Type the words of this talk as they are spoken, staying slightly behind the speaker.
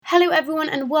Hello everyone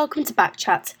and welcome to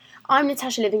Backchat. I'm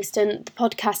Natasha Livingston, the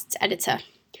podcast's editor.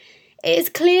 It is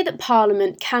clear that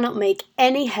Parliament cannot make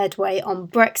any headway on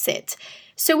Brexit,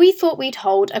 so we thought we'd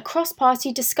hold a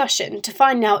cross-party discussion to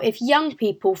find out if young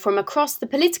people from across the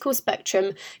political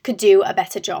spectrum could do a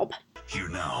better job. Here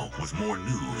now with more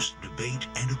news, debate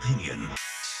and opinion.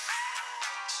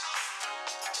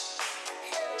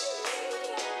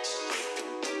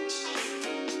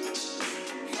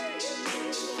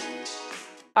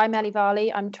 I'm Ellie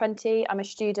Varley, I'm 20, I'm a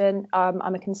student,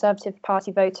 I'm a Conservative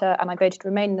Party voter and I voted to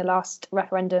remain in the last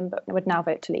referendum but would now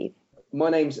vote to leave. My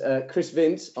name's Chris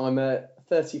Vince, I'm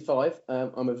 35,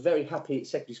 I'm a very happy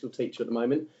secondary school teacher at the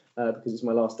moment because it's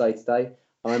my last day today.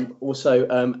 I'm also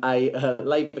a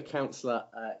Labour councillor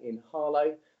in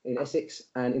Harlow in Essex,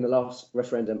 and in the last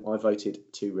referendum I voted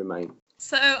to remain.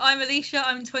 So I'm Alicia,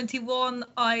 I'm 21,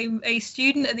 I'm a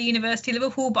student at the University of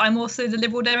Liverpool, but I'm also the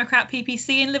Liberal Democrat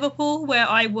PPC in Liverpool, where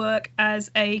I work as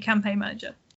a campaign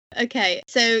manager. Okay,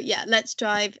 so let's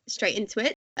dive straight into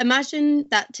it. Imagine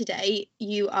that today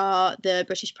you are the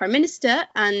British Prime Minister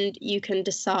and you can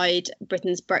decide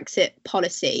Britain's Brexit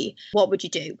policy. What would you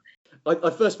do?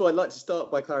 First of all, I'd like to start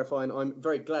by clarifying I'm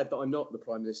very glad that I'm not the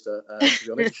Prime Minister, to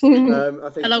be honest. I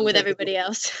think, along with everybody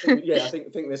else. I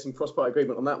think there's some cross-party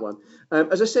agreement on that one.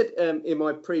 As I said in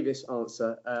my previous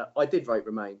answer, I did vote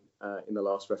Remain in the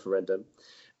last referendum.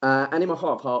 And in my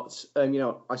heart of hearts,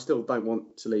 I still don't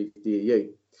want to leave the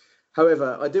EU.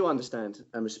 However, I do understand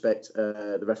and respect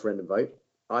the referendum vote.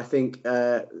 I think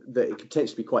that it could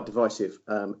potentially be quite divisive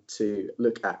to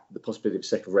look at the possibility of a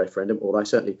second referendum, although I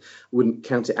certainly wouldn't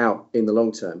count it out in the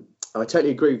long term. I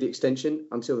totally agree with the extension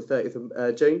until the 30th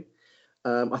of June.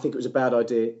 I think it was a bad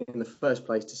idea in the first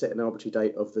place to set an arbitrary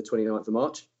date of the 29th of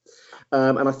March.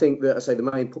 And I think that,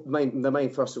 the main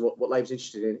thrust of what Labour's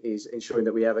interested in is ensuring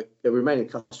that we have a remaining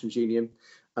customs union,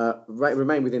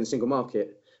 remain within the single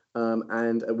market,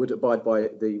 and would abide by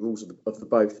the rules of the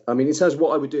both. I mean, in terms of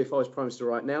what I would do if I was Prime Minister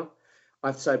right now, I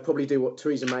have to say I'd probably do what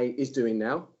Theresa May is doing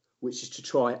now, which is to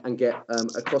try and get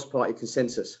a cross-party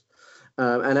consensus.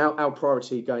 And our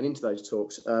priority going into those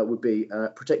talks would be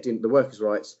protecting the workers'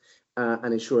 rights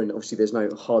and ensuring that obviously there's no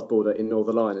hard border in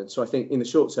Northern Ireland. So I think in the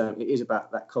short term, it is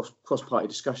about that cross-party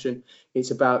discussion.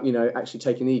 It's about, actually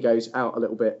taking egos out a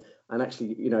little bit and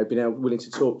actually, being willing to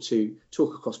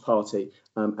talk across party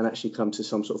and actually come to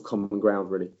some sort of common ground,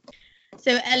 really.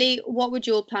 So, Ellie, what would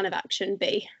your plan of action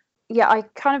be? Yeah, I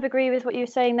kind of agree with what you were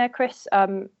saying there, Chris.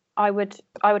 I would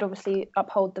obviously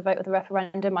uphold the vote of the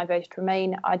referendum. I voted to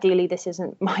remain. Ideally, this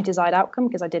isn't my desired outcome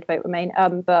because I did vote remain.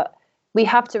 But we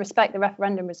have to respect the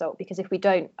referendum result, because if we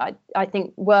don't, I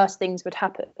think worse things would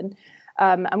happen.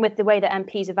 And with the way that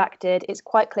MPs have acted, it's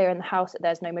quite clear in the House that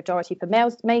there's no majority for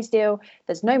May's deal.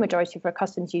 There's no majority for a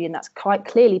customs union. That's quite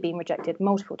clearly been rejected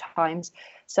multiple times.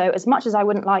 So as much as I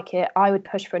wouldn't like it, I would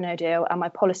push for a no deal. And my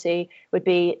policy would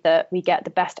be that we get the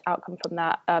best outcome from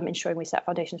that, ensuring we set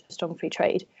foundations for strong free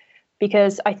trade.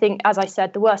 Because I think, as I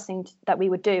said, the worst thing that we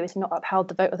would do is not uphold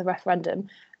the vote of the referendum.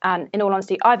 And in all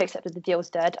honesty, I've accepted the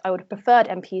deal's dead. I would have preferred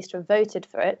MPs to have voted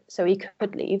for it so he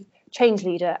could leave, change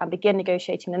leader and begin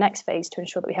negotiating the next phase to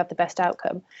ensure that we have the best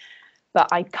outcome. But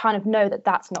I kind of know that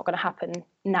that's not going to happen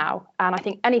now. And I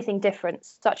think anything different,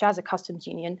 such as a customs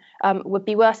union, would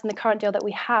be worse than the current deal that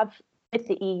we have with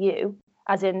the EU,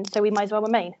 as in, so we might as well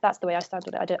remain. That's the way I stand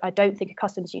with it. I don't think a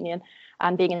customs union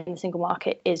and being in the single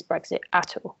market is Brexit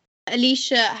at all.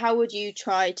 Alicia, how would you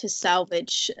try to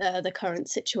salvage the current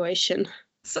situation?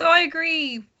 So I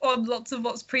agree on lots of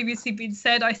what's previously been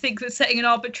said. I think that setting an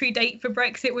arbitrary date for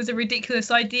Brexit was a ridiculous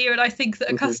idea, and I think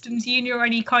that a customs union or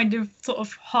any kind of sort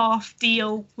of half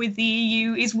deal with the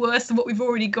EU is worse than what we've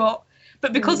already got.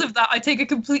 But because of that, I take a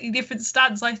completely different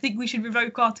stance. I think we should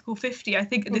revoke Article 50. I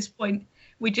think at this point,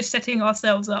 we're just setting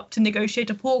ourselves up to negotiate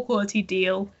a poor quality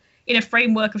deal in a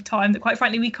framework of time that, quite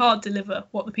frankly, we can't deliver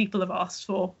what the people have asked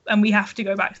for, and we have to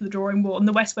go back to the drawing board. And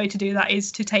the best way to do that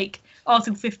is to take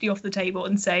Article 50 off the table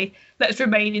and say, let's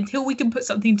remain until we can put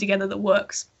something together that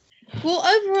works. Well,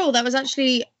 overall, that was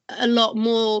actually a lot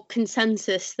more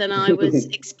consensus than I was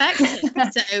expecting,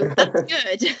 so that's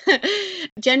good.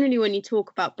 Generally, when you talk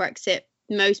about Brexit,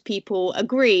 most people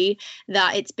agree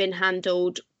that it's been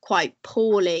handled quite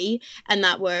poorly and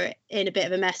that we're in a bit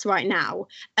of a mess right now.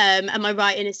 Am I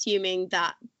right in assuming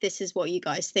that this is what you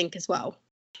guys think as well?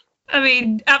 I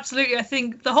mean, absolutely. I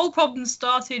think the whole problem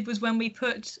started was when we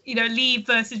put, leave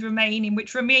versus remain, in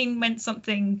which remain meant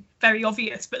something very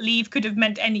obvious, but leave could have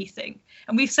meant anything.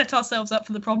 And we've set ourselves up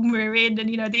for the problem we're in. And,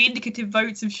 the indicative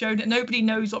votes have shown that nobody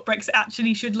knows what Brexit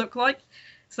actually should look like.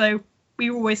 So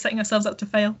we're always setting ourselves up to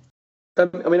fail.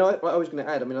 I mean, I was going to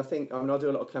add. I mean, I do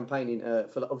a lot of campaigning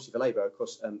for Labour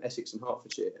across Essex and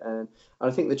Hertfordshire, and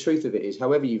I think the truth of it is,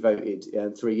 however you voted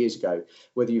 3 years ago,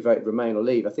 whether you voted Remain or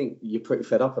Leave, I think you're pretty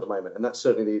fed up at the moment, and that's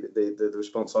certainly the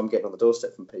response I'm getting on the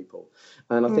doorstep from people.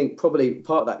 And I think probably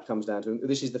part of that comes down to, and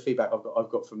this is the feedback I've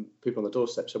got from people on the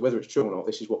doorstep. So whether it's true or not,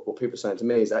 this is what people are saying to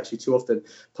me, is actually too often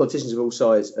politicians of all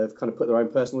sides have kind of put their own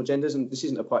personal agendas, and this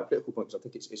isn't a quite political point, because I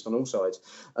think it's on all sides,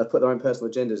 put their own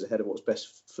personal agendas ahead of what's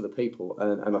best for the people.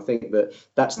 And I think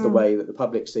that's the way that the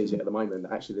public sees it at the moment.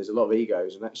 Actually, there's a lot of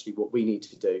egos, and actually what we need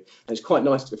to do, and it's quite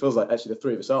nice, it feels like actually the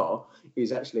three of us are,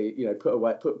 is actually, you know,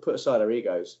 put aside our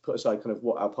egos, put aside kind of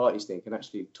what our parties think, and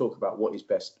actually talk about what is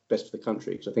best for the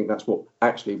country, because I think that's what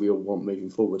actually we all want moving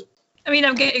forward. I mean,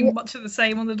 I'm getting much of the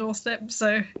same on the doorstep,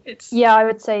 so it's... Yeah, I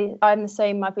would say I'm the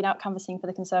same. I've been out canvassing for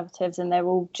the Conservatives, and they're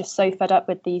all just so fed up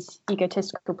with these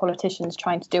egotistical politicians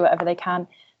trying to do whatever they can.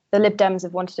 The Lib Dems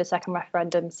have wanted a second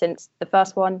referendum since the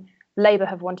first one. Labour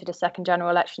have wanted a second general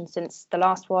election since the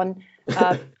last one.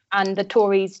 And the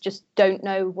Tories just don't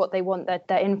know what they want.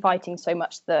 They're infighting so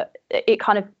much that it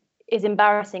kind of is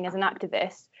embarrassing as an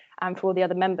activist and for all the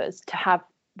other members to have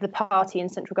the party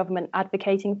and central government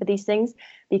advocating for these things,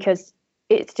 because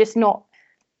it's just not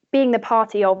being the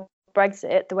party of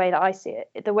Brexit. The way that I see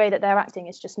it, the way that they're acting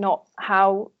is just not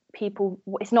how people,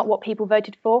 it's not what people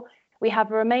voted for. We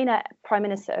have a Remainer Prime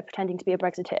Minister pretending to be a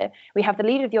Brexiteer. We have the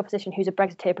leader of the opposition who's a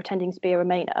Brexiteer pretending to be a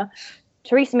Remainer.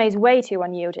 Theresa May's way too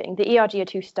unyielding. The ERG are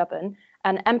too stubborn.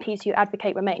 And MPs who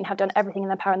advocate Remain have done everything in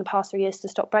their power in the past 3 years to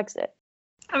stop Brexit.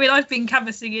 I mean, I've been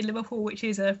canvassing in Liverpool, which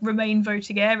is a Remain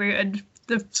voting area, and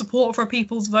the support for a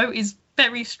People's Vote is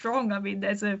very strong. I mean,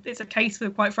 it's a case where,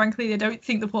 quite frankly, they don't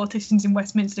think the politicians in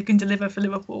Westminster can deliver for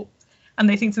Liverpool. And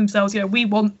they think to themselves, you know, we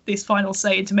want this final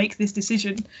say to make this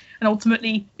decision. And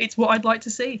ultimately, it's what I'd like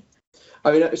to see.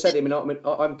 I mean, sadly,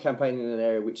 I'm campaigning in an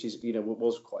area which is, you know,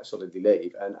 was quite solidly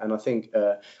Leave, and I think,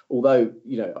 although,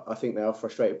 you know, I think they are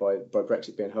frustrated by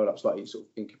Brexit being held up slightly, sort of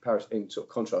in comparison, in sort of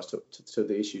contrast to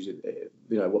the issues, you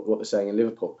know, what they're saying in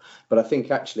Liverpool. But I think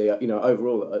actually, you know,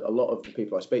 overall, a lot of the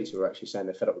people I speak to are actually saying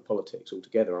they're fed up with politics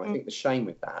altogether. And I think the shame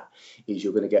with that is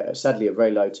you're going to get, sadly, a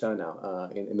very low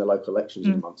turnout in the local elections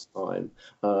in a month's time,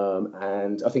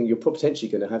 and I think you're potentially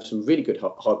going to have some really good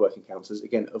hard-working councillors,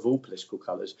 again, of all political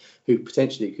colours, who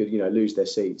potentially could, you know, lose their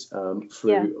seats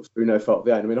through no fault of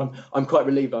their own. I mean, I'm quite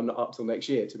relieved I'm not up till next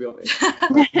year, to be honest.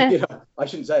 You know, I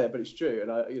shouldn't say that, but it's true. And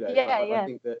I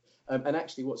think that, and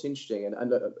actually, what's interesting,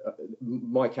 and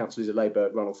my council is a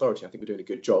Labour-run authority. I think we're doing a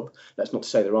good job. That's not to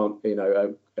say there aren't, you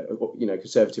know,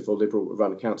 Conservative or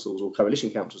Liberal-run councils or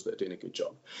coalition councils that are doing a good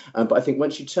job. But I think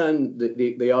once you turn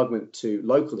the argument to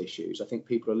local issues, I think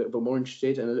people are a little bit more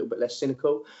interested and a little bit less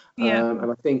cynical.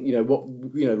 And I think, you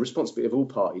know, responsibility of all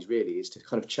parties really is to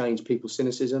kind of change people's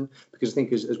cynicism, because I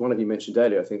think, as one of you mentioned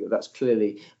earlier, I think that's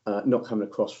clearly not coming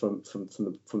across from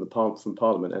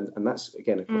Parliament, and that's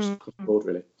again across the board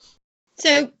really.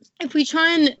 So if we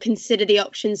try and consider the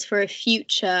options for a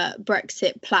future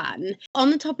Brexit plan,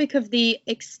 on the topic of the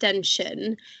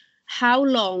extension, how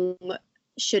long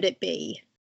should it be?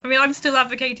 I mean, I'm still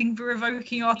advocating for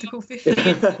revoking Article 50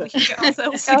 until we can get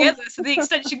ourselves together, so the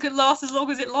extension could last as long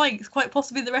as it likes, quite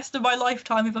possibly the rest of my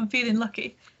lifetime if I'm feeling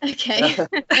lucky. Okay.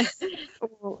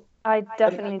 I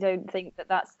definitely don't think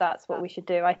that's what we should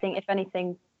do. I think, if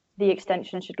anything, the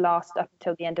extension should last up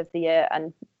until the end of the year,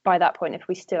 and by that point, if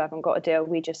we still haven't got a deal,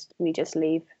 we just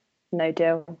leave, no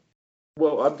deal.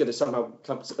 Well, I'm going to somehow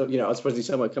come, you know, I suppose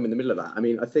somehow come in the middle of that. I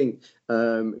mean, I think,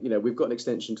 you know, we've got an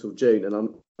extension till June, and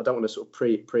I don't want to sort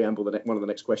of preamble one of the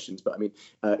next questions, but I mean,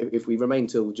 if we remain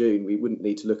till June, we wouldn't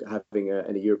need to look at having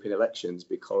any European elections,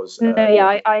 because.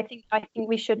 I think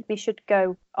we should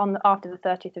go on after the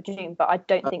 30th of June, but I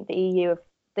don't think the EU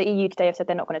today have said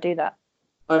they're not going to do that.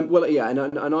 Well, yeah, and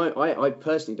I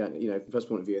personally don't, you know, from first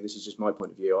point of view, and this is just my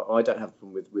point of view, I don't have a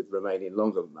problem with remaining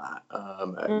longer than that.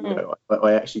 You know,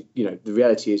 I actually, you know, the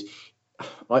reality is,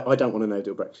 I don't want a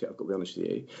no-deal Brexit, I've got to be honest with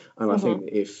you. And I think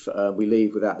if we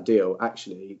leave without a deal,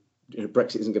 actually, you know,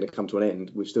 Brexit isn't going to come to an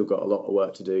end. We've still got a lot of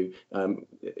work to do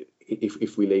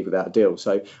if we leave without a deal.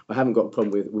 So I haven't got a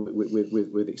problem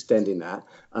with extending that.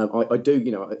 I do,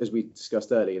 you know, as we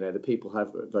discussed earlier, you know, the people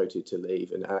have voted to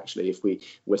leave, and actually, if we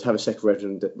were to have a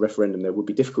second referendum, there would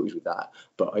be difficulties with that.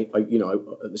 But I you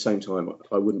know, at the same time,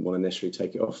 I wouldn't want to necessarily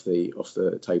take it off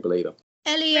the table either.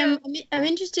 Ellie, I'm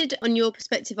interested on your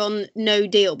perspective on no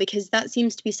deal, because that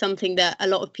seems to be something that a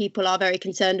lot of people are very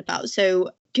concerned about.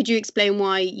 So could you explain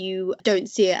why you don't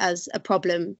see it as a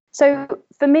problem? So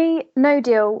for me, no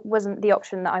deal wasn't the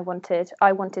option that I wanted.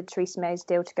 I wanted Theresa May's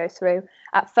deal to go through.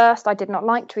 At first, I did not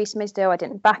like Theresa May's deal. I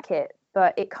didn't back it,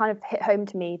 but it kind of hit home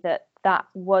to me that that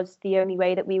was the only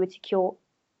way that we would secure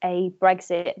a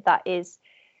Brexit that is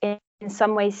in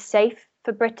some ways safe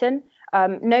for Britain.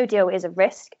 No deal is a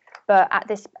risk, but at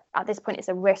this point, it's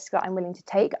a risk that I'm willing to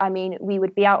take. I mean, we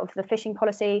would be out of the fishing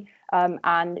policy,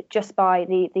 and just by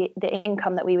the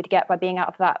income that we would get by being out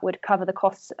of that would cover the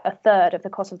costs, a third of the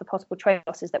cost of the possible trade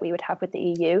losses that we would have with the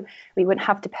EU. We wouldn't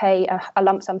have to pay a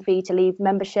lump sum fee to leave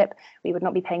membership. We would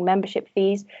not be paying membership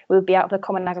fees. We would be out of the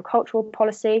common agricultural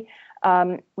policy.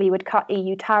 We would cut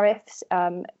EU tariffs.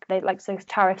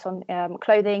 Tariffs on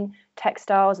clothing,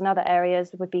 textiles, and other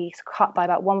areas would be cut by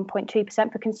about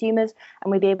 1.2% for consumers,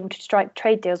 and we'd be able to strike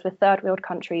trade deals with third world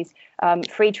countries,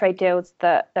 free trade deals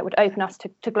that would open us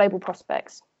to global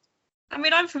prospects. I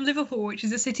mean, I'm from Liverpool, which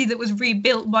is a city that was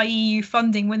rebuilt by EU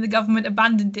funding when the government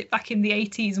abandoned it back in the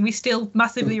 80s, and we still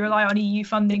massively rely on EU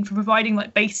funding for providing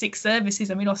like basic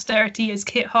services. I mean, austerity has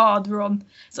hit hard. We're on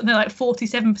something like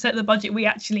 47% of the budget we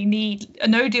actually need. A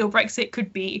no-deal Brexit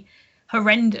could be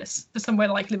horrendous for somewhere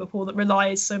like Liverpool that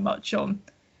relies so much on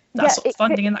that sort of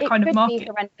funding and that kind of market. It could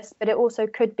be horrendous, but it also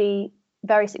could be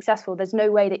very successful. There's no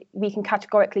way that we can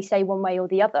categorically say one way or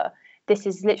the other. This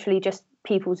is literally just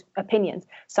people's opinions.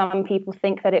 Some people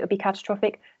think that it would be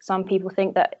catastrophic. Some people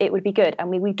think that it would be good, and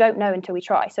we don't know until we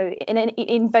try. So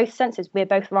in both senses, we're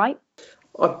both right.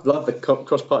 I love the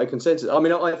cross-party consensus. I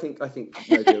mean, I think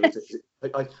no deal is.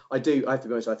 I do. I have to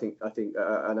be honest. I think, and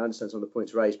I understand some of the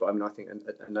points raised, but I mean, I think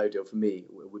a no deal for me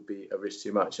would be a risk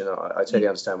too much, and I totally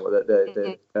understand what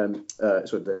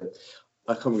the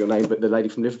I can't remember your name, but the lady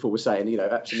from Liverpool was saying,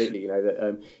 absolutely,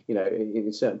 that,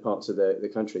 in certain parts of the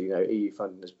country, EU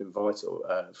funding has been vital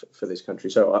for this country.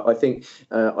 So I think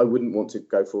I wouldn't want to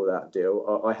go for that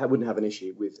deal. I wouldn't have an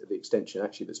issue with the extension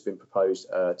actually that's been proposed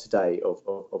today of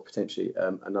potentially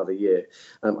another year.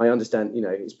 I understand,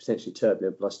 it's potentially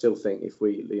turbulent, but I still think if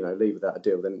we, leave without a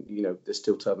deal, then, there's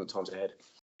still turbulent times ahead.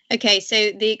 Okay,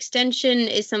 so the extension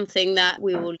is something that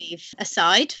we will leave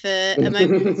aside for a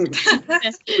moment.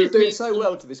 We were doing so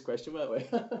well to this question, weren't we?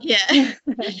 Yeah.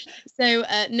 So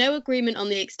no agreement on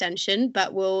the extension,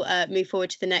 but we'll move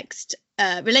forward to the next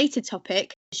related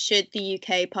topic. Should the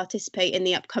UK participate in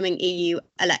the upcoming EU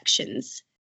elections?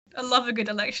 I love a good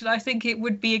election. I think it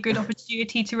would be a good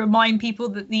opportunity to remind people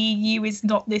that the EU is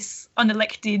not this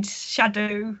unelected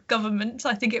shadow government.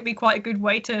 I think it'd be quite a good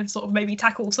way to sort of maybe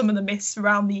tackle some of the myths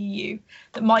around the EU.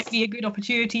 That might be a good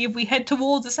opportunity if we head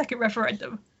towards a second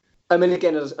referendum. I mean,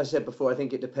 again, as I said before, I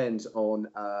think it depends on,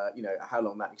 how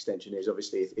long that extension is.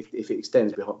 Obviously, if it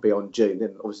extends beyond June,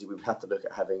 then obviously we would have to look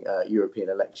at having European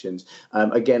elections.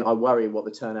 Again, I worry what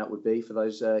the turnout would be for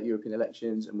those European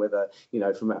elections, and whether,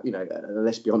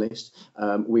 let's be honest,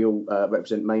 we all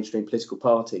represent mainstream political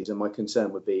parties, and my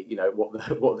concern would be, what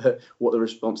the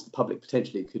response of the public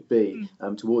potentially could be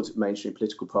towards mainstream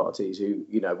political parties who,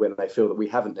 when they feel that we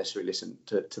haven't necessarily listened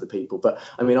to the people. But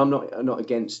I mean, I'm not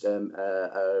against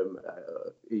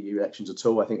EU elections at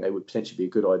all. I think they would potentially be a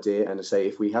good idea. And to say,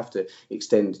 if we have to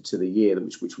extend to the year,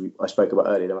 which I spoke about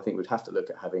earlier, then I think we'd have to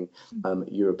look at having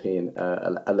European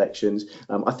elections.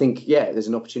 I think, there's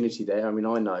an opportunity there. I mean,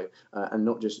 I know, and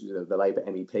not just the Labour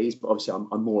MEPs, but obviously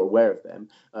I'm more aware of them.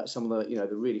 Some of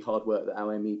the really hard work that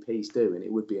our MEPs do, and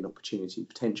it would be an opportunity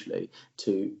potentially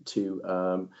to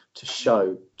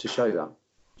show that.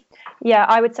 Yeah,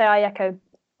 I would say I echo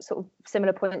sort of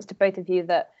similar points to both of you,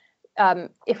 that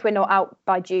if we're not out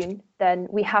by June, then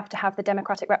we have to have the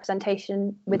democratic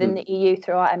representation within the EU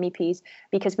through our MEPs,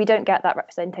 because we don't get that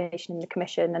representation in the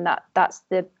Commission, and that's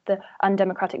the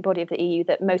undemocratic body of the EU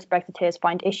that most Brexiteers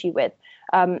find issue with.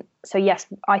 So yes,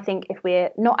 I think if we're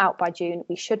not out by June,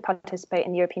 we should participate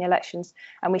in the European elections,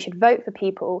 and we should vote for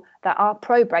people that are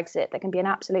pro-Brexit, that can be an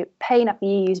absolute pain up the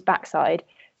EU's backside,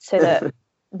 so that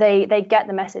they get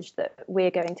the message that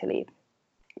we're going to leave.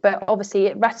 But obviously,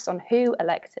 it rests on who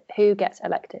gets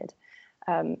elected.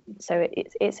 So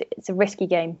it's a risky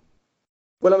game.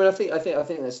 Well, I mean, I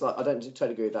think that's like, I don't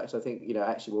totally agree with that. So I think,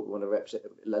 actually what we want to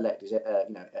elect is,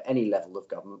 at any level of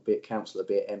government, be it councillor,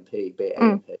 be it MP, be it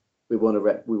MP. We want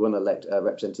to elect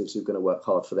representatives who are going to work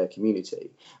hard for their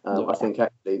community. I think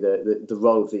actually the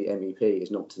role of the MEP is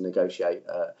not to negotiate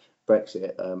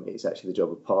Brexit. It's actually the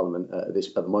job of Parliament at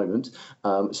the moment.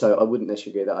 So I wouldn't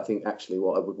necessarily agree that. I think actually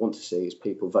what I would want to see is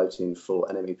people voting for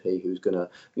an MEP who's going to,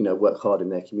 work hard in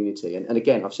their community. And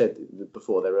again, I've said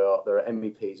before, there are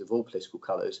MEPs of all political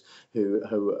colours who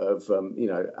have,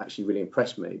 actually really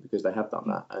impressed me, because they have done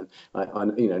that. And I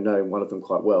knowing one of them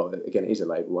quite well, again, it is a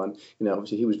Labour one.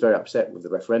 Obviously he was very upset with the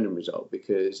referendum result,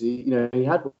 because he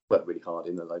had worked really hard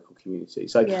in the local community.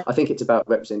 So I think it's about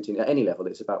representing, at any level,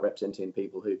 it's about representing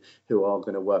people who are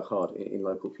going to work hard in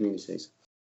local communities.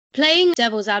 Playing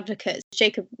devil's advocate,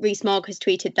 Jacob Rees-Mogg has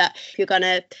tweeted that if you're going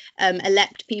to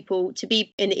elect people to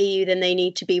be in the EU, then they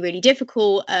need to be really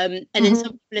difficult. And then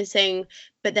some people are saying,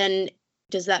 but then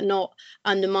does that not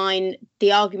undermine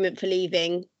the argument for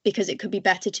leaving, because it could be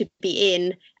better to be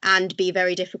in and be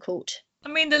very difficult? I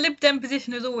mean, the Lib Dem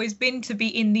position has always been to be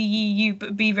in the EU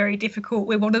but be very difficult.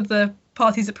 We're one of the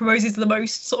parties that proposes the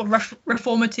most sort of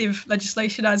reformative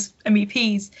legislation as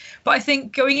MEPs. But I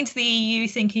think going into the EU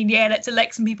thinking, yeah, let's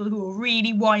elect some people who will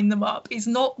really wind them up is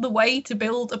not the way to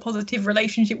build a positive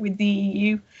relationship with the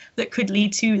EU that could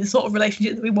lead to the sort of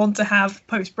relationship that we want to have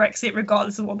post-Brexit,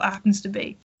 regardless of what that happens to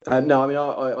be. No, I mean,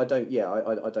 I don't. Yeah,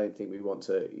 I don't think we want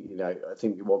to. I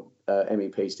think we want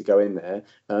MEPs to go in there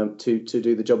to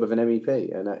do the job of an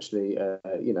MEP, and actually,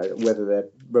 whether they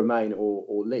remain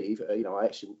or leave. I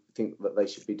actually think that they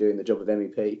should be doing the job of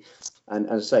MEP. And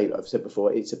as I say, I've said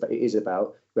before, it is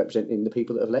about representing the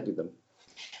people that have elected them.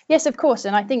 Yes, of course.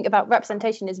 And I think about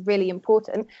representation is really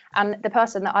important. And the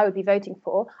person that I would be voting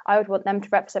for, I would want them to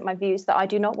represent my views that I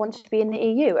do not want to be in the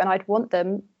EU. And I'd want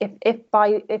them, if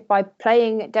by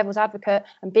playing devil's advocate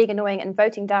and being annoying and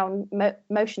voting down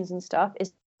motions and stuff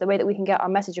is the way that we can get our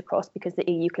message across, because the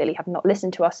EU clearly have not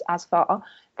listened to us as far,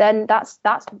 then that's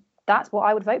what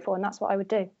I would vote for, and that's what I would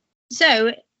do.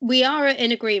 So we are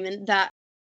in agreement that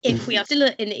if we are still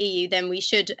in the EU, then we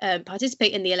should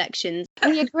participate in the elections.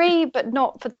 We agree, but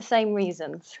not for the same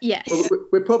reasons. Yes. Well,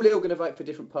 we're probably all going to vote for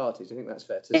different parties. I think that's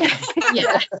fair to say.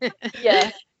 Yeah.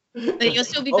 Yeah. But you'll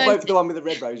still be I'll voting. vote for the one with the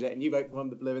red rosette, and you vote for the one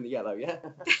with the blue and the yellow. Yeah.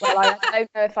 Well, I don't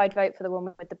know if I'd vote for the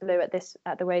one with the blue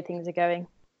at the way things are going.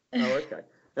 Oh, okay.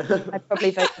 I'd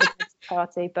probably vote for the Brexit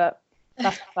Party, but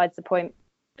that's besides the point.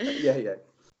 Yeah.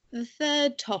 The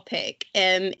third topic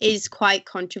is quite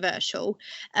controversial.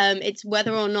 It's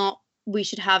whether or not we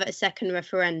should have a second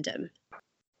referendum.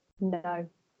 No.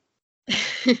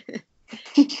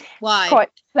 Why? Quite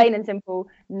plain and simple,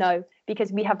 no,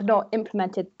 because we have not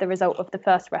implemented the result of the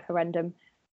first referendum.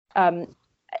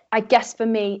 I guess for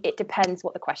me, it depends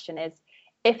what the question is.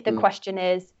 If the question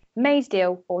is May's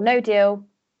deal or no deal,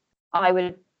 I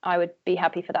would be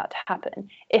happy for that to happen.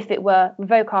 If it were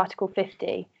revoke Article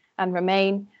 50 and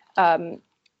remain,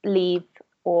 leave,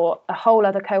 or a whole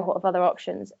other cohort of other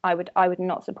options, I would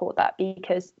not support that,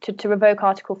 because to revoke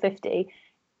Article 50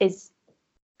 is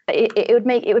it would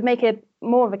make a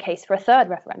more of a case for a third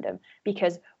referendum,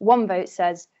 because one vote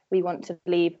says we want to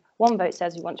leave, one vote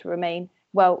says we want to remain.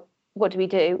 Well, what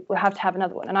do? We'll have to have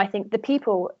another one. And I think the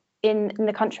people in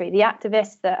the country, the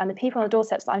activists and the people on the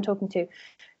doorsteps that I'm talking to,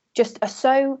 just are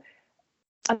so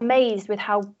amazed with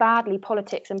how badly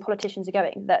politics and politicians are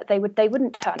going that they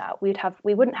wouldn't turn out. We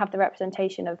wouldn't have the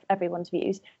representation of everyone's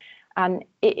views, and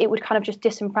it would kind of just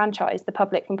disenfranchise the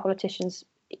public from politicians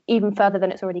even further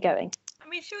than it's already going. I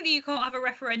mean, surely you can't have a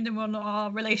referendum on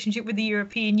our relationship with the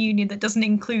European Union that doesn't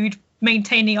include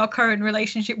maintaining our current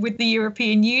relationship with the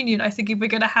European Union. I think if we're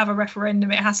going to have a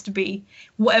referendum, it has to be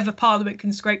whatever Parliament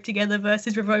can scrape together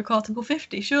versus revoke Article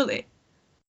 50, surely.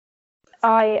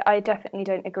 I definitely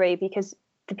don't agree, because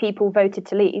the people voted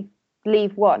to leave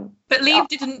won. But leave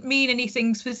didn't mean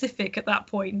anything specific at that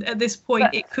point. At this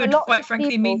point, it could quite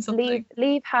frankly mean something.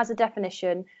 Leave has a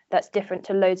definition that's different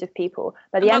to loads of people.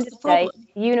 But at the end of the day,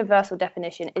 the universal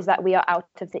definition is that we are out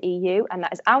of the EU, and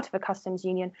that is out of a customs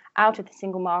union, out of the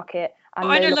single market. And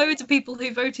I know loads of people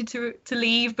who voted to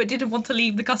leave but didn't want to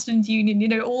leave the customs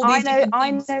union. All these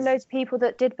I know loads of people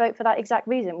that did vote for that exact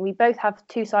reason. We both have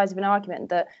two sides of an argument,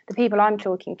 that the people I'm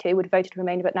talking to would vote to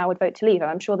remain but now would vote to leave. And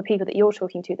I'm sure the people that you're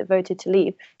talking to that voted to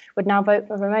leave would now vote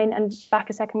for remain and back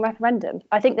a second referendum.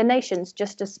 I think the nation's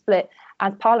just as split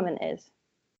as Parliament is.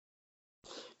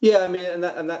 Yeah, I mean, and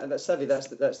that sadly that's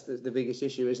the biggest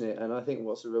issue, isn't it? And I think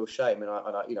what's a real shame, and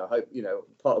I hope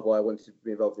part of why I wanted to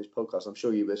be involved in this podcast, I'm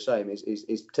sure you were the same,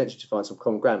 is potentially to find some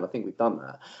common ground. I think we've done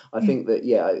that. I think that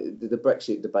the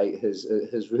Brexit debate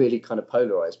has really kind of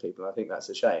polarised people, and I think that's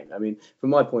a shame. I mean,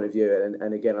 from my point of view,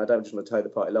 and again, I don't just want to toe the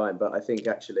party line, but I think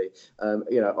actually,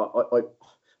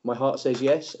 my heart says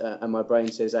yes, and my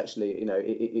brain says actually,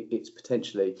 it's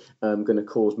potentially going to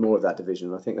cause more of that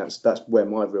division. I think that's where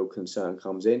my real concern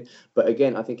comes in. But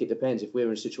again, I think it depends. If we're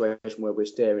in a situation where we're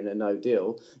staring at no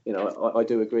deal, I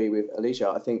do agree with Alicia.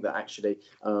 I think that actually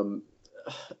a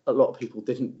lot of people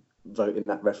didn't vote in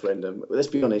that referendum. Let's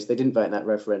be honest, they didn't vote in that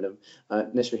referendum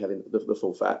necessarily having the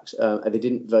full facts. They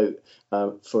didn't vote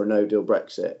for a no-deal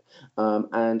Brexit.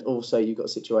 And also you've got a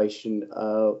situation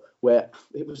where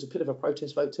it was a bit of a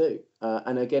protest vote too.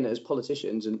 And again, as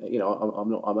politicians, and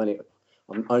I'm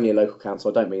I'm only a local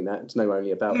council. I don't mean that. It's no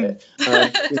only about it.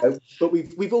 But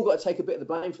we've all got to take a bit of the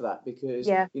blame for that because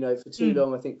for too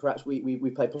long I think perhaps we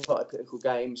play political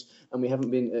games and we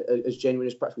haven't been as genuine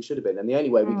as perhaps we should have been. And the only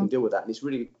way we can deal with that, and it's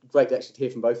really great actually to hear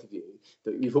from both of you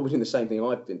that you've all been doing the same thing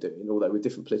I've been doing, although with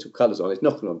different political colours on, is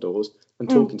knocking on doors and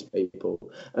talking to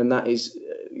people. And that is,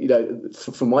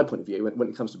 from my point of view, when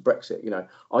it comes to Brexit,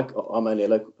 I'm only a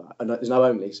local. There's no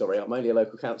only. Sorry, I'm only a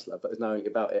local councillor, but there's no only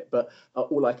about it. But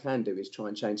all I can do is try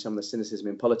and change some of the cynicism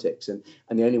in politics, and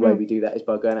the only way we do that is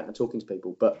by going out and talking to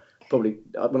people. But probably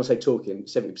when I say talking,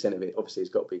 70% of it obviously has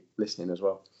got to be listening as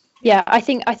well. Yeah, I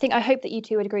hope that you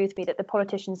two would agree with me that the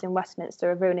politicians in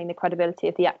Westminster are ruining the credibility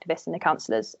of the activists and the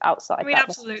councillors outside. I mean,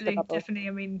 absolutely, definitely.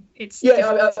 I mean, it's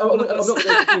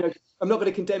I'm not going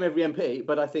to condemn every MP,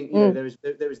 but I think there is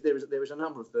a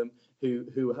number of them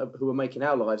who are making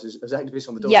our lives as activists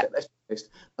on the doorstep, let's be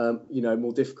honest,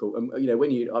 more difficult. And I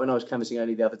was canvassing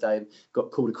only the other day and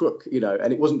got called a crook,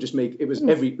 and it wasn't just me, it was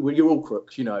you're all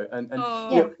crooks, we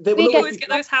always get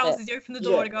those houses. You open the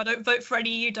door and go, I don't vote for any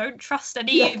of you, don't trust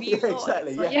any of you.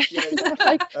 Exactly.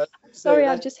 Sorry,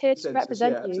 I'm just here to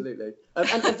represent you. Absolutely. And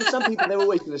for some people, they're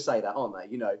always going to say that, aren't they?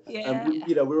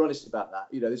 We're honest about that.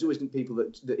 There's always people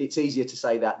that it's easier to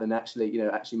say that than actually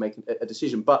making a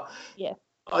decision. But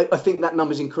I think that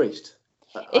number's increased.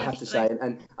 I have to say,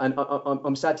 and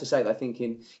I'm sad to say that I think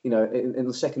in the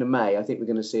 2nd of May, I think we're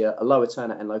going to see a lower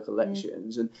turnout in local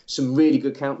elections, and some really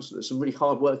good councillors, some really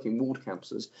hard-working ward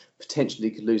councillors, potentially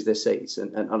could lose their seats,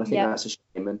 and I think that's a shame.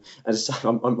 And as I say,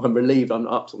 I'm relieved I'm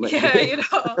not up till next year.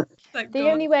 The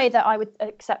only way that I would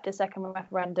accept a second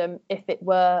referendum if it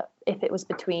was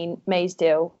between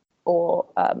Maysdale or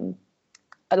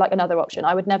like another option.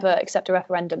 I would never accept a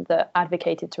referendum that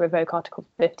advocated to revoke Article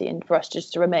 50 and for us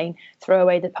just to remain, throw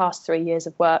away the past 3 years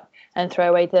of work and throw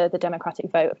away the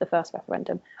democratic vote of the first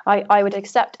referendum. I would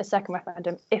accept a second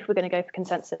referendum if we're going to go for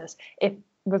consensus, if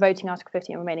revoking Article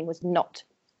 50 and remaining was not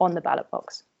on the ballot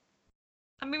box.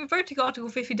 I mean, revoking Article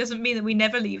 50 doesn't mean that we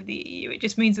never leave the EU. It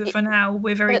just means that for now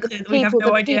we're very clear that we have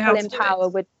no idea how to do it. The people in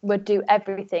power would do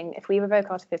everything. If we revoke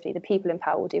Article 50, the people in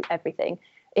power will do everything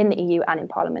in the EU and in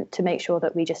Parliament to make sure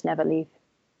that we just never leave.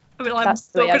 I mean, I'm not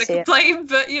going to complain,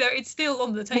 but it's still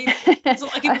on the table. It's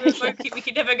not like if we revoke it, we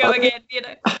can never go again.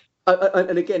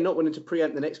 And again, not wanting to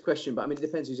preempt the next question, but I mean, it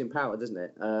depends who's in power, doesn't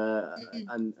it?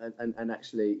 And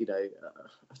actually,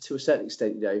 to a certain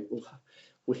extent,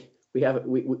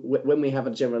 when we have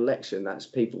a general election, that's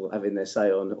people having their say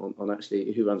on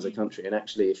actually who runs the country. And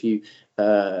actually, if you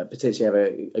potentially have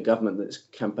a government that's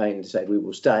campaigning to say we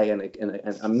will stay, and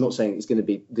I'm not saying it's going to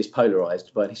be this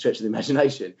polarised by any stretch of the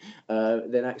imagination,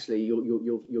 then actually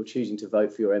you're choosing to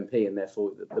vote for your MP and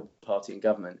therefore the party in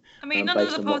government. I mean, none of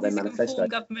the parties that can form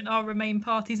government are Remain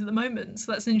parties at the moment,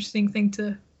 so that's an interesting thing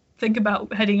to think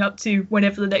about heading up to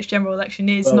whenever the next general election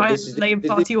is. Well, neither the Labour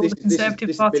Party or the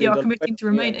Conservative Party are committing to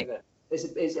remaining.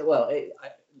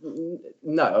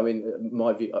 No, I mean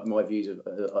my views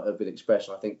have been expressed.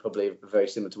 And I think probably very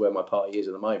similar to where my party is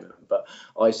at the moment. But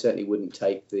I certainly wouldn't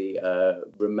take the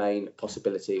Remain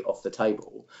possibility off the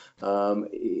table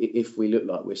if we look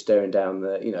like we're staring down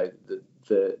the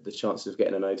chances of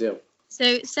getting a no deal.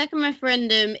 So second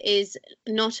referendum is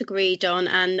not agreed on,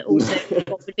 and also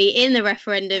what would be in the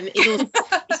referendum is also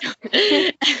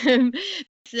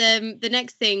the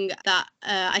next thing that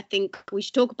I think we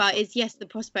should talk about is, yes, the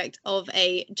prospect of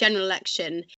a general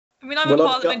election. I mean, I'm a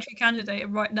parliamentary candidate,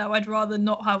 and right now I'd rather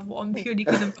not have one purely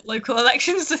because of local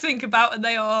elections to think about, and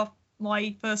they are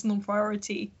my personal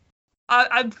priority.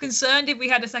 I'm concerned if we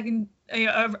had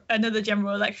another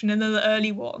general election, another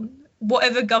early one.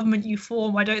 Whatever government you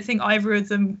form, I don't think either of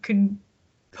them can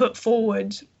put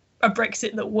forward a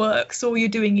Brexit that works. All you're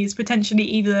doing is potentially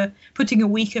either putting a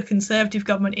weaker Conservative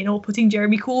government in or putting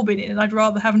Jeremy Corbyn in, and I'd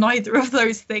rather have neither of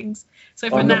those things. So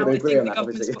for now, I think the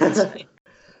government's got to stay.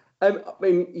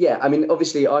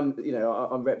 Obviously, I'm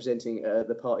representing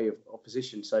the party of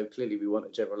opposition, so clearly we want a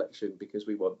general election because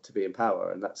we want to be in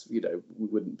power, and that's, we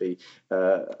wouldn't be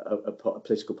a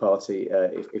political party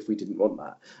if we didn't want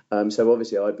that. So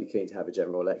obviously, I'd be keen to have a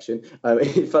general election.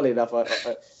 Funnily enough,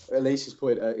 Alicia's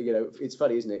point, it's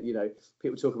funny, isn't it?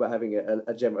 People talk about having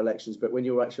a general elections, but when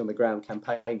you're actually on the ground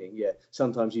campaigning,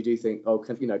 sometimes you do think, oh,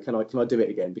 can I do it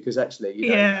again? Because actually,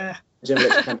 general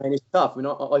election campaign is tough. I mean,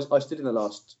 I stood in the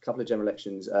last couple of general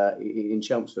elections in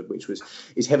Chelmsford, which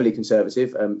is heavily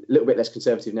conservative, a little bit less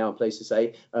conservative now, I'm pleased to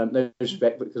say. No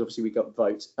disrespect, because obviously we got the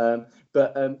vote.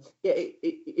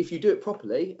 If you do it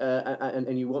properly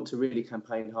and you want to really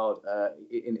campaign hard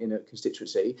in a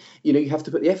constituency, you have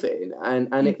to put the effort in,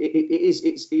 and it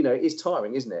is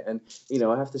tiring, isn't it? And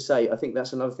I have to say, I think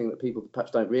that's another thing that people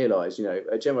perhaps don't realise.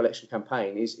 A general election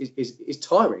campaign is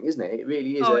tiring, isn't it? It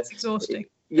really is. It's exhausting.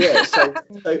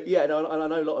 So yeah, and I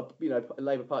know a lot of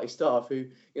Labour Party staff who,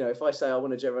 if I say I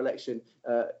want a general election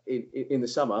in the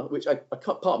summer, which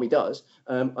part of me does,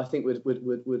 I think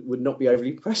would not be overly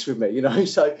impressed with me,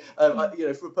 So from a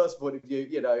personal point of view,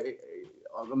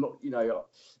 I'm not,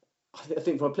 I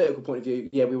think from a political point of view,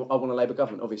 I want a Labour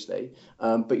government, obviously,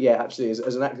 but yeah, absolutely,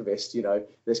 as an activist,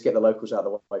 let's get the locals out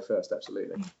of the way first,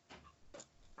 absolutely.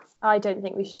 I don't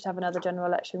think we should have another general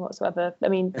election whatsoever. I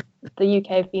mean, the UK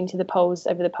have been to the polls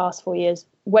over the past 4 years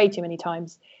way too many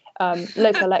times.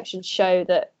 Local elections show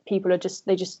that people are just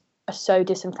so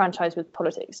disenfranchised with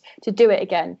politics. To do it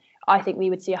again, I think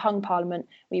we would see a hung parliament.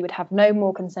 We would have no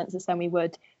more consensus than we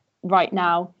would right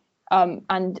now.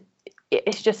 And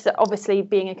it's just that obviously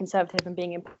being a Conservative and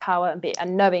being in power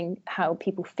and knowing how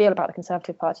people feel about the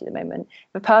Conservative Party at the moment,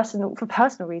 for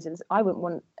personal reasons, I wouldn't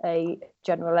want a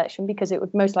general election, because it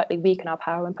would most likely weaken our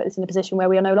power and put us in a position where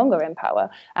we are no longer in power.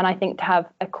 And I think to have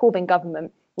a Corbyn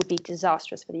government would be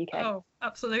disastrous for the UK. Oh,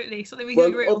 absolutely. Something we can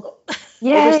agree on.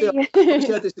 Yeah.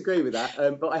 Obviously, I disagree with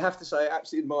that, but I have to say I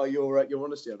absolutely admire your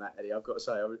honesty on that, Eddie. I've got to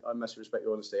say I massively respect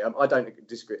your honesty. I don't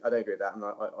disagree. I don't agree with that. And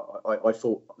I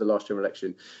fought the last general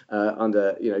election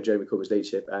under Jeremy Corbyn's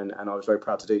leadership, and I was very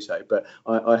proud to do so. But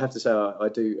I have to say I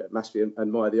do massively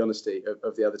admire the honesty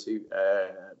of the other two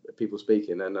people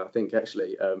speaking, and I think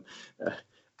actually a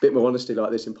bit more honesty like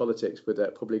this in politics would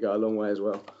probably go a long way as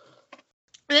well.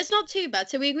 That's not too bad.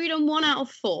 So we agreed on 1 out of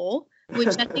 4,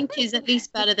 which I think is at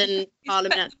least better than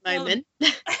Parliament at the moment.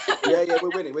 Yeah, we're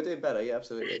winning. We're doing better. Yeah,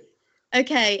 absolutely.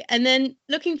 Okay, and then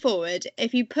looking forward,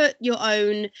 if you put your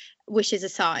own wishes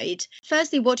aside,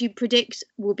 firstly, what do you predict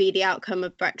will be the outcome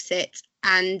of Brexit,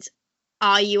 and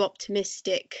are you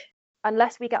optimistic?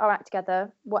 Unless we get our act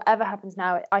together, whatever happens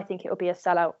now, I think it will be a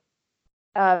sellout.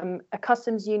 A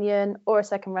customs union or a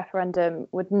second referendum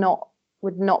would not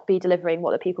be delivering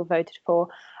what the people voted for.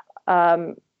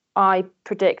 I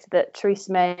predict that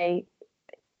Theresa May,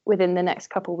 within the next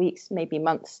couple of weeks, maybe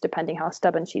months, depending how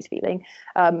stubborn she's feeling,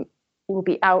 will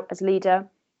be out as leader.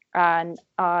 And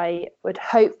I would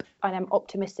hope, and I'm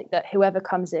optimistic, that whoever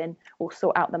comes in will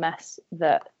sort out the mess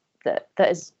that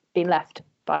has been left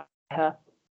by her.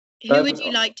 Who would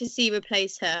you like to see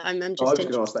replace her? I'm just. I was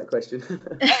going to ask that question.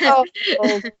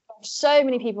 So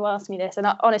many people ask me this, and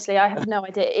honestly, I have no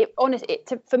idea.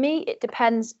 For me, it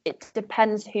depends. It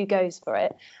depends who goes for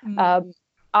it.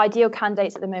 Ideal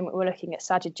candidates at the moment, we're looking at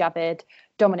Sajid Javid,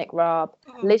 Dominic Raab,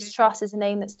 Liz Truss is a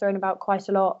name that's thrown about quite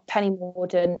a lot. Penny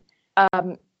Mordaunt.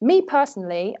 Me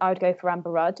personally, I would go for Amber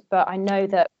Rudd, but I know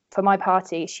that for my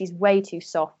party, she's way too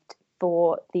soft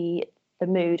for the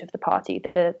mood of the party.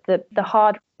 The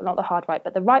hard, not the hard right,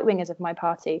 but the right wingers of my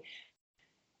party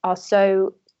are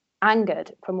so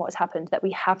angered from what's happened that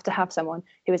we have to have someone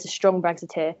who is a strong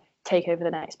Brexiteer take over the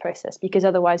next process, because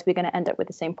otherwise we're going to end up with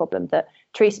the same problem that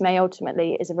Theresa May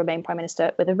ultimately is a Remain Prime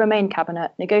Minister with a Remain cabinet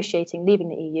negotiating leaving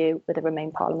the EU with a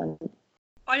Remain Parliament.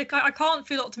 I can't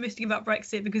feel optimistic about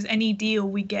Brexit, because any deal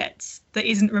we get that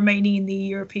isn't remaining in the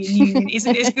European Union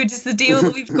isn't as good as the deal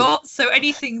that we've got, so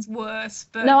anything's worse.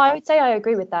 But no, I would say I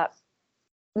agree with that.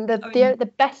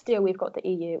 The best deal we've got with the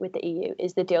EU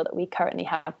is the deal that we currently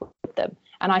have with them,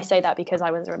 and I say that because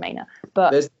I was a Remainer.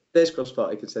 But there's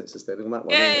cross-party consensus then on that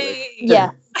one.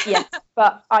 Yeah.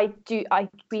 But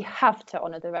we have to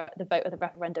honour the vote of the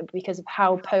referendum because of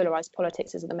how polarised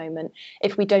politics is at the moment.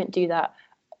 If we don't do that,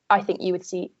 I think you would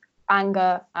see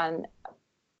anger and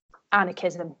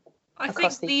anarchism. I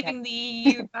think leaving the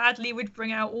EU badly would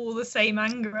bring out all the same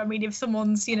anger. I mean, if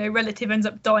someone's relative ends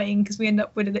up dying because we end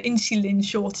up with an insulin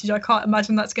shortage, I can't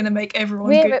imagine that's going to make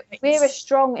everyone good. We're a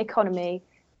strong economy,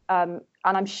 and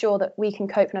I'm sure that we can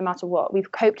cope no matter what. We've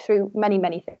coped through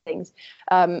many things.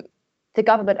 The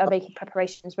government are making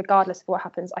preparations regardless of what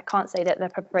happens. I can't say that their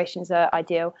preparations are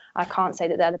ideal. I can't say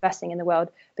that they're the best thing in the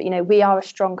world. But we are a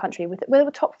strong country we're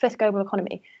a top 5th global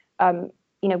economy.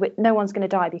 No one's going to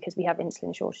die because we have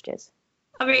insulin shortages.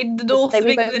 I mean, the North of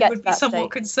England would be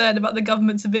somewhat concerned about the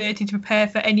government's ability to prepare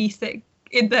for anything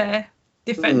in their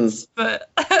defence, but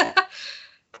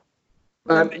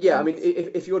Yeah, I mean,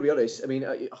 if you want to be honest, I mean,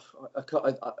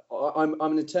 I'm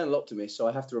an eternal optimist, so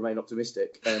I have to remain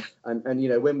optimistic. And you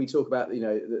know, when we talk about, you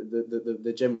know,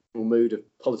 the general mood of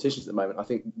politicians at the moment, I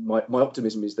think my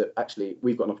optimism is that actually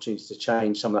we've got an opportunity to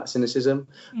change some of that cynicism.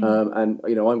 And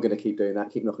you know, I'm going to keep doing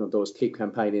that, keep knocking on doors, keep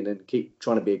campaigning, and keep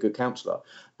trying to be a good councillor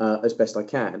as best I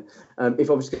can. If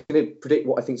I was going to predict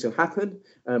what I think is going to happen,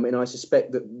 and I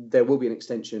suspect that there will be an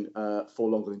extension for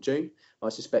longer than June. I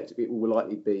suspect it will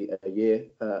likely be a year,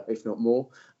 if not more.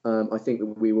 I think that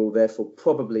we will therefore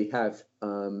probably have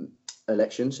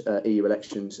elections, EU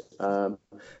elections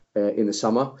in the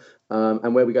summer.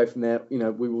 And where we go from there, you know,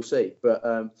 we will see. But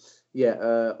I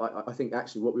think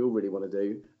actually what we all really want to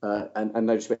do, and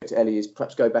no respect to Ellie, is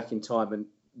perhaps go back in time and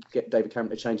get David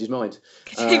Cameron to change his mind.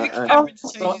 In my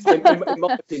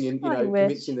opinion, you know,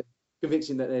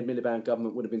 convincing that the Ed Miliband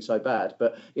government would have been so bad,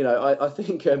 but you know, I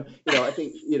think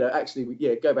actually,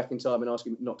 go back in time and ask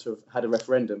him not to have had a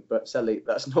referendum. But sadly,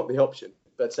 that's not the option.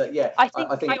 But I think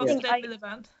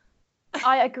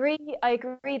I agree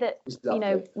that, you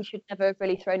know, we should never have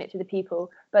really thrown it to the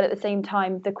people, but at the same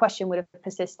time, the question would have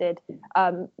persisted.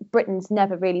 Britain's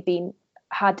never really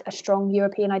had a strong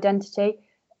European identity.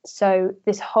 So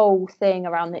this whole thing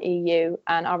around the EU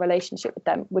and our relationship with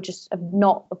them would just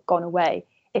not have gone away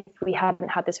if we hadn't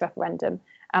had this referendum.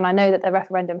 And I know that the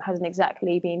referendum hasn't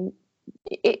exactly been,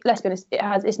 let's be honest,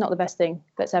 it's not the best thing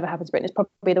that's ever happened to Britain. It's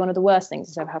probably one of the worst things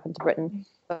that's ever happened to Britain.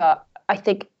 But I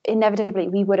think inevitably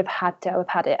we would have had to have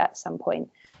had it at some point.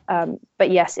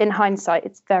 But yes, in hindsight,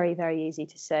 it's very, very easy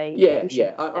to say.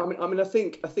 I mean, I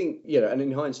think, you know, and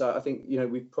in hindsight, I think, you know,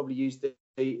 we've probably used the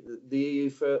EU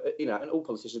for, you know, and all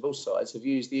politicians of all sides have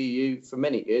used the EU for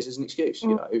many years as an excuse.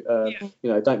 You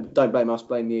know, don't blame us,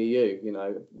 blame the EU. You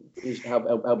know, how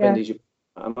bendy you.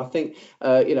 And I think,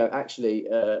 you know, actually,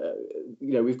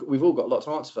 you know, we've all got lots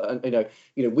of answers for, and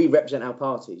you know, we represent our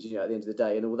parties. You know, at the end of the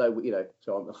day, and although you know,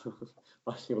 so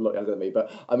I think a lot younger than me,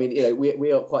 but I mean, you know,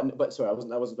 we are quite. But sorry, I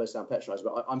wasn't supposed to sound patronised,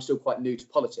 but I'm still quite new to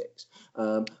politics.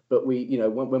 But we, you know,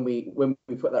 when we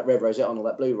put that red rosette on, or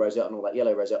that blue rosette on, or that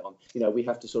yellow rosette on, you know, we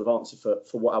have to sort of answer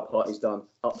for what our party's done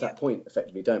up to that point,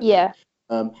 effectively, don't we? Yeah.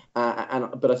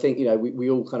 But I think, you know, we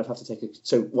all kind of have to take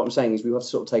so what I'm saying is we have to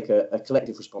sort of take a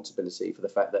collective responsibility for the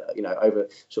fact that, you know, over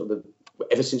sort of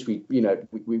ever since we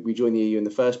joined the EU in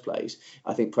the first place,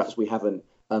 I think perhaps we haven't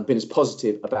been as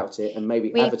positive about it and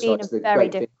maybe advertised the great thing. We've been a very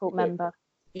difficult member.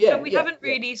 We haven't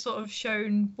really sort of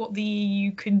shown what the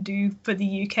EU can do for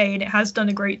the UK, and it has done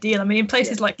a great deal. I mean, in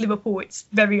places like Liverpool, it's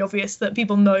very obvious that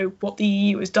people know what the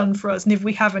EU has done for us, and if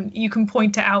we haven't, you can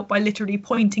point it out by literally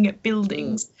pointing at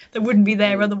buildings that wouldn't be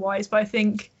there otherwise. But I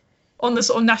think on the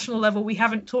sort of national level, we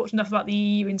haven't talked enough about the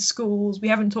EU in schools. We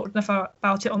haven't talked enough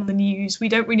about it on the news. We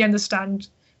don't really understand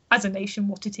as a nation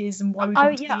what it is and why we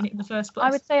want to be in it in the first place.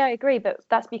 I would say I agree, but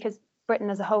that's because Britain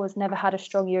as a whole has never had a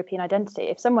strong European identity.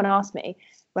 If someone asked me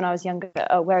when I was younger,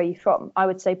 oh, where are you from? I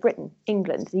would say Britain,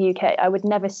 England, the UK. I would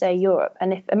never say Europe.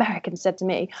 And if Americans said to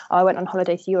me, oh, I went on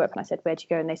holiday to Europe, and I said, where'd you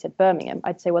go? And they said Birmingham.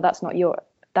 I'd say, well, that's not Europe.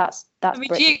 That's I mean,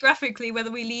 Britain. Geographically,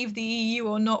 whether we leave the EU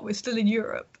or not, we're still in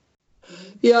Europe.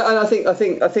 Yeah, and I think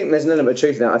there's an element of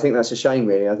truth in that. I think that's a shame,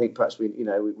 really. I think perhaps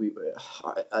I would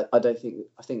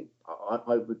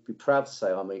be proud to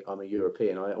say I'm a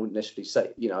European. I wouldn't necessarily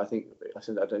say, you know, I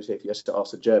don't say if you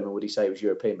asked a German, would he say he was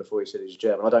European before he said he was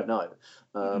German? I don't know,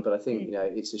 but I think, you know,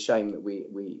 it's a shame that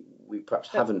we perhaps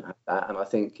haven't had that, and I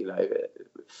think, you know,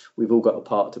 we've all got a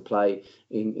part to play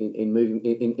in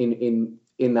moving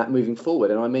in that moving forward.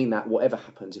 And I mean that whatever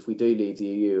happens, if we do leave the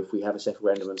EU, if we have a second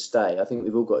referendum and stay, I think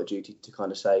we've all got a duty to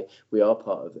kind of say we are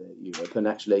part of Europe. And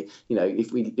actually, you know,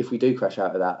 if we do crash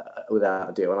out of that without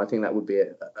a deal, and I think that would be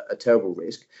a terrible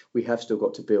risk, we have still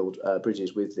got to build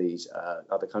bridges with these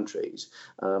other countries.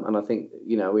 And I think,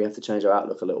 you know, we have to change our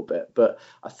outlook a little bit. But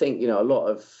I think, you know, a lot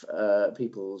of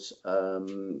people's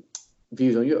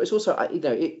views on Europe, it's also, you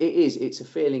know, it's a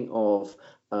feeling of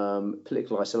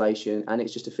political isolation, and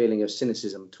it's just a feeling of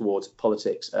cynicism towards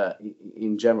politics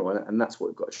in general, and that's what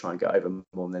we've got to try and get over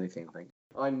more than anything, I think.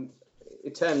 I'm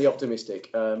eternally optimistic.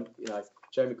 You know,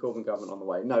 Jeremy Corbyn government on the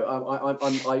way. No, I know.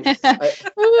 There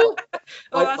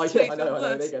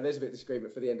you go. There's a bit of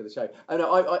disagreement for the end of the show.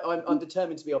 I'm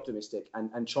determined to be optimistic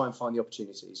and try and find the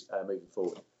opportunities moving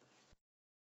forward.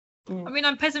 I mean,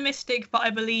 I'm pessimistic, but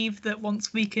I believe that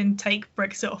once we can take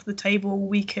Brexit off the table,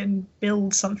 we can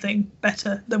build something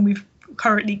better than we've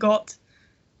currently got.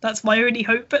 That's my only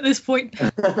hope at this point.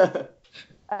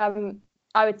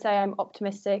 I would say I'm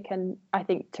optimistic, and I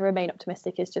think to remain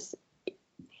optimistic is just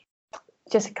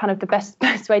kind of the best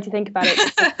way to think about it.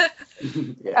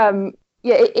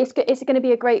 It's going to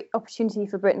be a great opportunity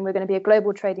for Britain. We're going to be a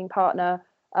global trading partner.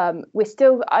 I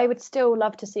would still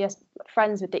love to see us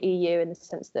friends with the EU in the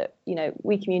sense that, you know,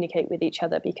 we communicate with each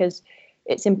other, because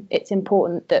it's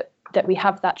important that we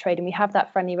have that trade and we have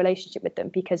that friendly relationship with them,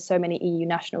 because so many EU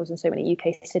nationals and so many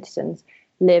UK citizens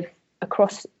live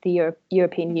across the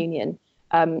European Union.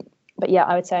 But yeah,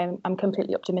 I would say I'm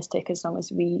completely optimistic as long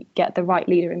as we get the right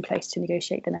leader in place to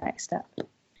negotiate the next step.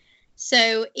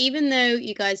 So even though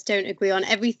you guys don't agree on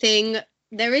everything,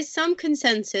 there is some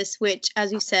consensus, which,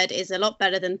 as you said, is a lot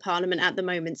better than Parliament at the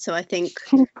moment. So I think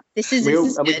this is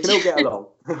and we can all get along.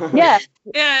 Yeah.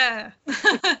 Yeah.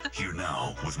 Here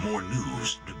now with more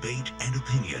news, debate, and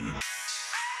opinion.